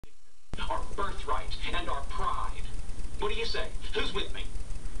pride and our pride. What do you say? Who's with me?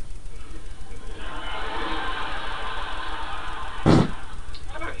 I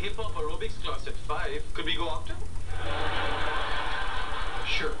have a hip-hop aerobics class at 5. Could we go after?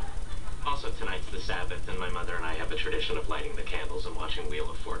 Sure. Also, tonight's the Sabbath, and my mother and I have a tradition of lighting the candles and watching Wheel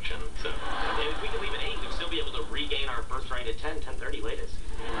of Fortune. So, if we could leave at 8, we'd still be able to regain our birthright at 10:30 latest.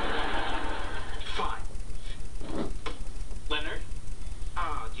 Fine. Leonard?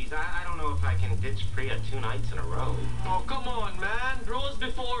 Oh, geez, I don't know if I can ditch Priya 2 nights in a row. Oh, come on, man. Rose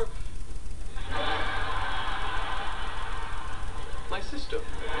before... my sister.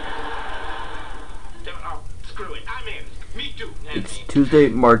 Oh, screw it. I'm in. Me too. It's Tuesday,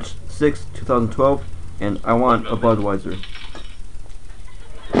 March 6, 2012, and I want a Budweiser.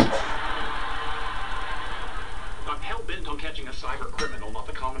 I'm hell-bent on catching a cyber criminal, not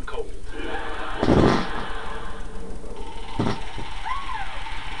the common cold.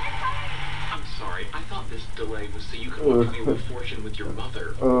 I'm sorry. I thought this delay was so you could watch Wheel of Fortune with your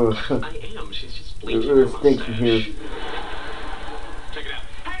mother. I am. She's just bleaching her mustache. Here. Check it out.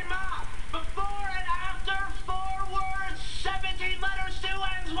 Hey, Ma! Before and after, 4 words, 17 letters, 2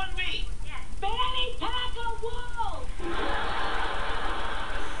 N's, 1 V. Fanny pack of wool!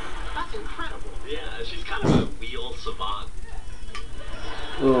 That's incredible. Yeah, she's kind of a wheel savant.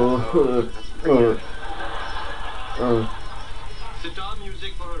 Sitar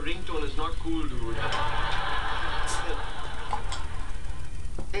music for a ringtone is not cool, dude.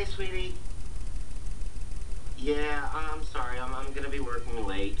 Hey, sweetie. Yeah, I'm sorry. I'm gonna be working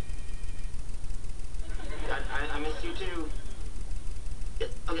late. I miss you too. Yeah,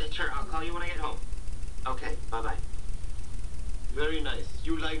 okay, sure. I'll call you when I get home. Okay, bye-bye. Very nice.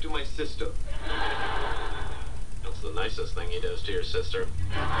 You lied to my sister. That's the nicest thing he does to your sister.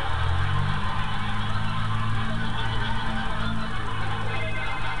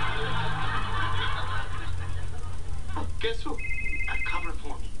 Guess who? A cover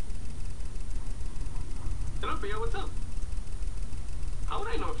for me. Hello, Priya, what's up? How would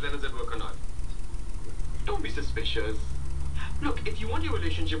I know if Leonard's at work or not? Don't be suspicious. Look, if you want your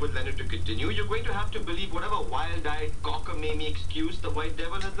relationship with Leonard to continue, you're going to have to believe whatever wild-eyed, cockamamie excuse the white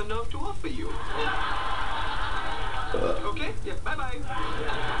devil has the nerve to offer you. Okay? Yeah, bye-bye.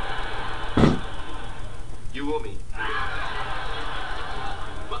 You owe me.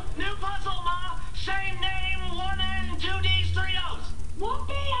 Well, new puzzle, Ma! Same name, 1 N, 2 D's, 3 O's.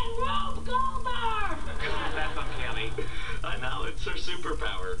 Whoopi and Rube Goldberg! That's uncanny. I know, it's her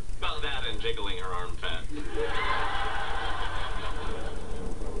superpower. Well, that and jiggling her arm fat.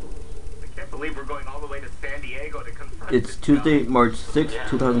 I can't believe we're going all the way to San Diego to confront It's Tuesday, March 6,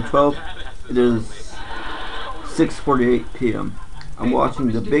 2012. It is 6:48 p.m. I'm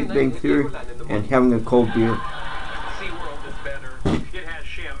watching The Big Bang Theory and having a cold beer. SeaWorld is better. It has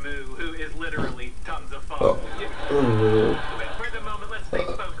Shamu, who is literally tons of fun. Oh. For the moment, let's stay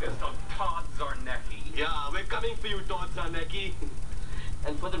focused on Todd Zarnecki. Yeah, we're coming for you, Todd Zarnecki.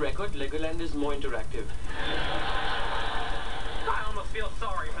 And for the record, Legoland is more interactive. I almost feel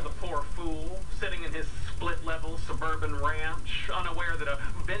sorry for the poor fool, sitting in his split-level suburban ranch, unaware that a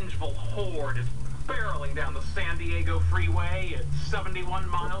vengeful horde is barreling down the San Diego freeway at 71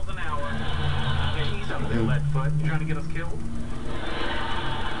 miles an hour. Yeah, he's up there, Leadfoot. You trying to get us killed?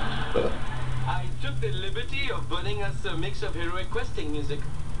 I took the liberty of burning us a mix of heroic questing music.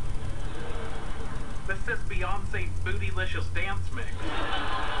 This says Beyonce Bootylicious Dance Mix.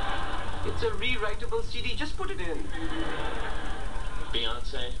 It's a rewritable CD, just put it in.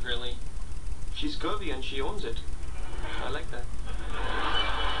 Beyonce, really? She's curvy and she owns it. I like that.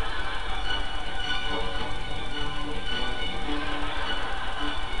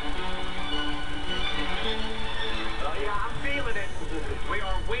 Oh yeah, I'm feeling it. We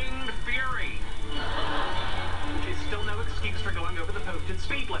are winged fury. Which is still no excuse for going over the posted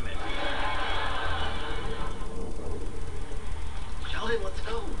speed limit. Sheldon, let's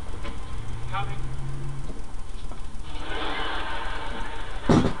go. Coming.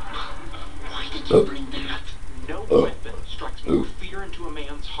 Why did you bring that? No weapon strikes more fear into a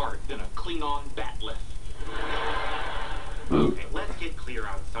man's heart than a clean-on batleth. Okay, let's get clear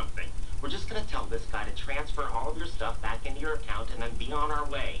on something. We're just gonna tell this guy to transfer all of your stuff back into your account and then be on our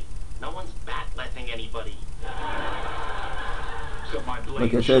way. No one's batlething anybody. So my blade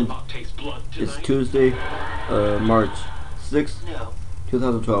Like I shall said, not taste blood tonight. it's Tuesday, March 6, No.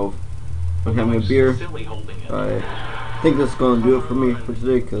 2012. I'm having a beer. Silly holding it. I think that's going to do it for me for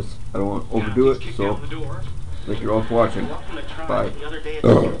today because I don't want to overdo it. So, thank you all for watching. Welcome to Try. Bye. The other day it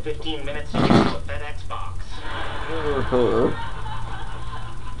took 15 minutes to get to a FedEx box.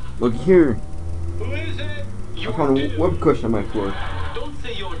 Look here. Who is it? I found a web cushion on my floor. Don't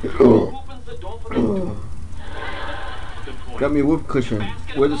say you're who opens the door for them. Good point. Got me a whoop cushion.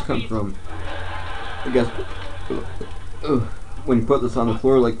 Where does this come from? I guess when you put this on the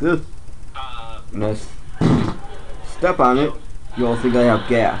floor like this, and I step on it, you all think I have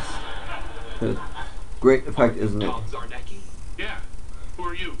gas. Great effect, isn't it? Yeah. Who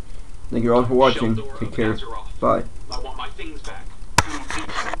are you? Thank you all for watching. Take care. Bye. I want my things back.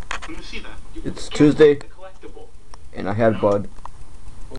 Let me see that. It's Tuesday, and I had Bud.